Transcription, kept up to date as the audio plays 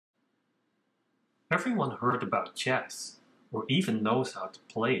Everyone heard about chess, or even knows how to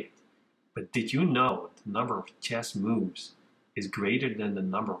play it. But did you know the number of chess moves is greater than the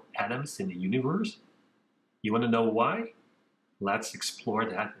number of atoms in the universe? You want to know why? Let's explore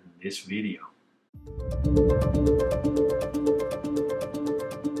that in this video.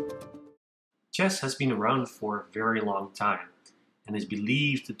 Chess has been around for a very long time and is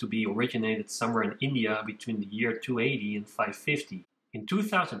believed to be originated somewhere in India between the year 280 and 550. In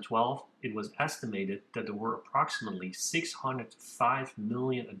 2012, it was estimated that there were approximately 605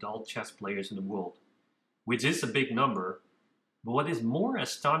 million adult chess players in the world, which is a big number, but what is more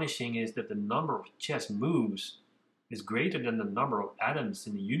astonishing is that the number of chess moves is greater than the number of atoms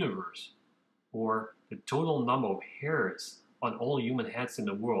in the universe, or the total number of hairs on all human heads in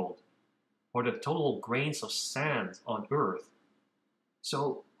the world, or the total grains of sand on Earth.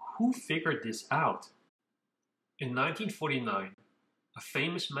 So, who figured this out? In 1949, a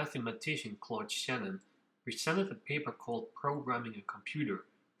famous mathematician, Claude Shannon, presented a paper called Programming a Computer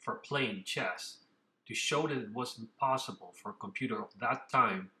for Playing Chess to show that it was impossible for a computer of that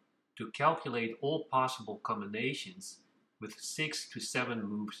time to calculate all possible combinations with 6 to 7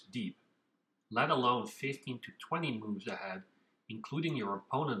 moves deep, let alone 15 to 20 moves ahead, including your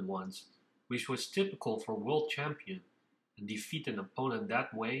opponent ones, which was typical for world champion, and defeat an opponent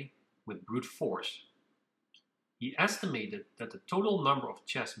that way with brute force. He estimated that the total number of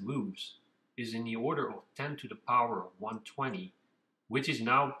chess moves is in the order of 10 to the power of 120, which is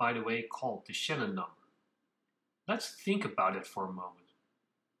now, by the way, called the Shannon number. Let's think about it for a moment.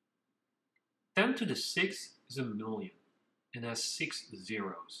 10 to the 6th is a million and has 6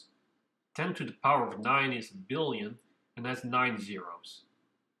 zeros. 10 to the power of 9 is a billion and has 9 zeros.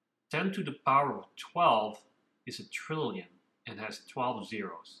 10 to the power of 12 is a trillion and has 12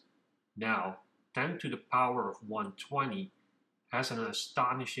 zeros. Now, 10 to the power of 120 has an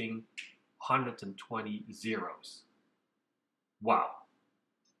astonishing 120 zeros. Wow.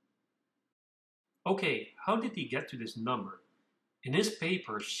 Okay, how did he get to this number? In his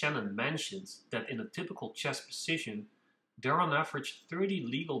paper, Shannon mentions that in a typical chess position, there are on average 30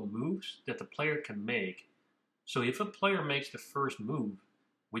 legal moves that the player can make. So if a player makes the first move,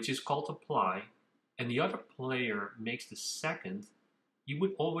 which is called a ply, and the other player makes the second, you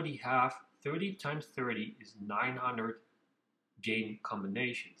would already have 30 times 30 is 900 game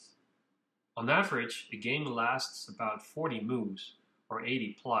combinations. On average, a game lasts about 40 moves, or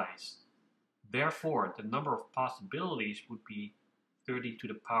 80 plies. Therefore, the number of possibilities would be 30 to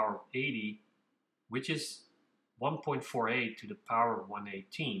the power of 80, which is 1.48 to the power of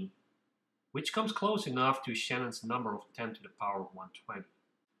 118, which comes close enough to Shannon's number of 10 to the power of 120.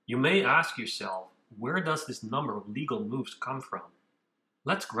 You may ask yourself, where does this number of legal moves come from?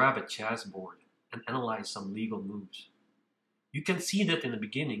 Let's grab a chessboard and analyze some legal moves. You can see that in the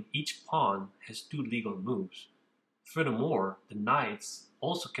beginning, each pawn has 2 legal moves. Furthermore, the knights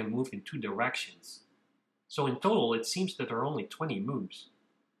also can move in 2 directions. So in total, it seems that there are only 20 moves.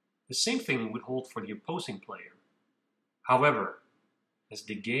 The same thing would hold for the opposing player. However, as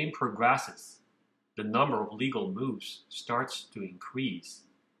the game progresses, the number of legal moves starts to increase,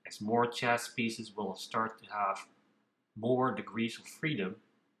 as more chess pieces will start to have more degrees of freedom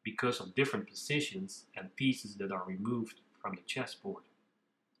because of different positions and pieces that are removed from the chessboard.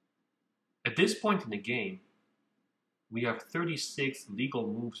 At this point in the game, we have 36 legal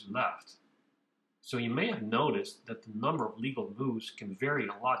moves left. So you may have noticed that the number of legal moves can vary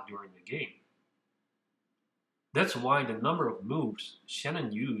a lot during the game. That's why the number of moves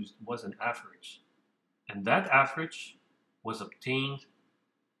Shannon used was an average. And that average was obtained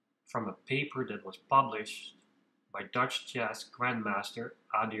from a paper that was published by Dutch chess grandmaster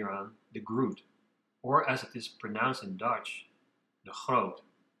Adriaan De Groot, or as it is pronounced in Dutch, De Groot.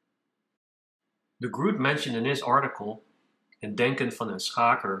 De Groot mentioned in his article, in Denken van een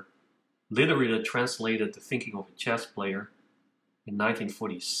Schaker, literally translated The Thinking of a Chess Player, in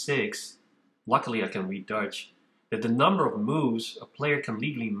 1946, luckily I can read Dutch, that the number of moves a player can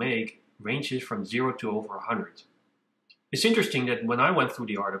legally make ranges from 0 to over 100. It's interesting that when I went through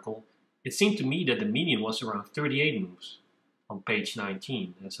the article, it seemed to me that the median was around 38 moves on page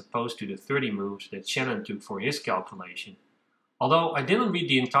 19, as opposed to the 30 moves that Shannon took for his calculation. Although I didn't read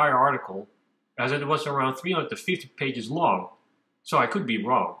the entire article, as it was around 350 pages long, so I could be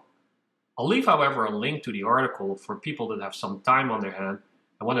wrong. I'll leave, however, a link to the article for people that have some time on their hand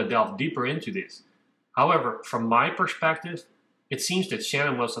and want to delve deeper into this. However, from my perspective, it seems that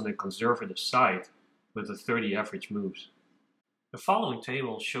Shannon was on the conservative side with the 30 average moves. The following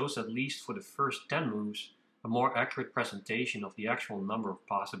table shows, at least for the first 10 moves, a more accurate presentation of the actual number of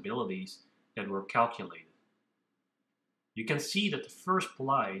possibilities that were calculated. You can see that the first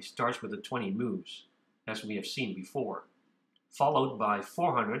ply starts with the 20 moves, as we have seen before, followed by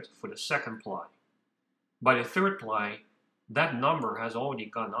 400 for the second ply. By the third ply, that number has already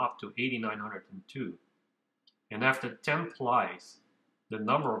gone up to 8902. And after 10 plies, the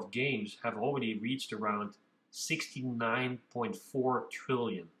number of games have already reached around 69.4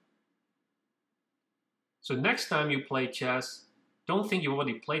 trillion. So next time you play chess, don't think you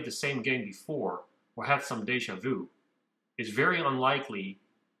already played the same game before or had some déjà vu. It's very unlikely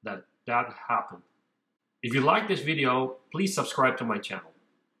that that happened. If you like this video, please subscribe to my channel.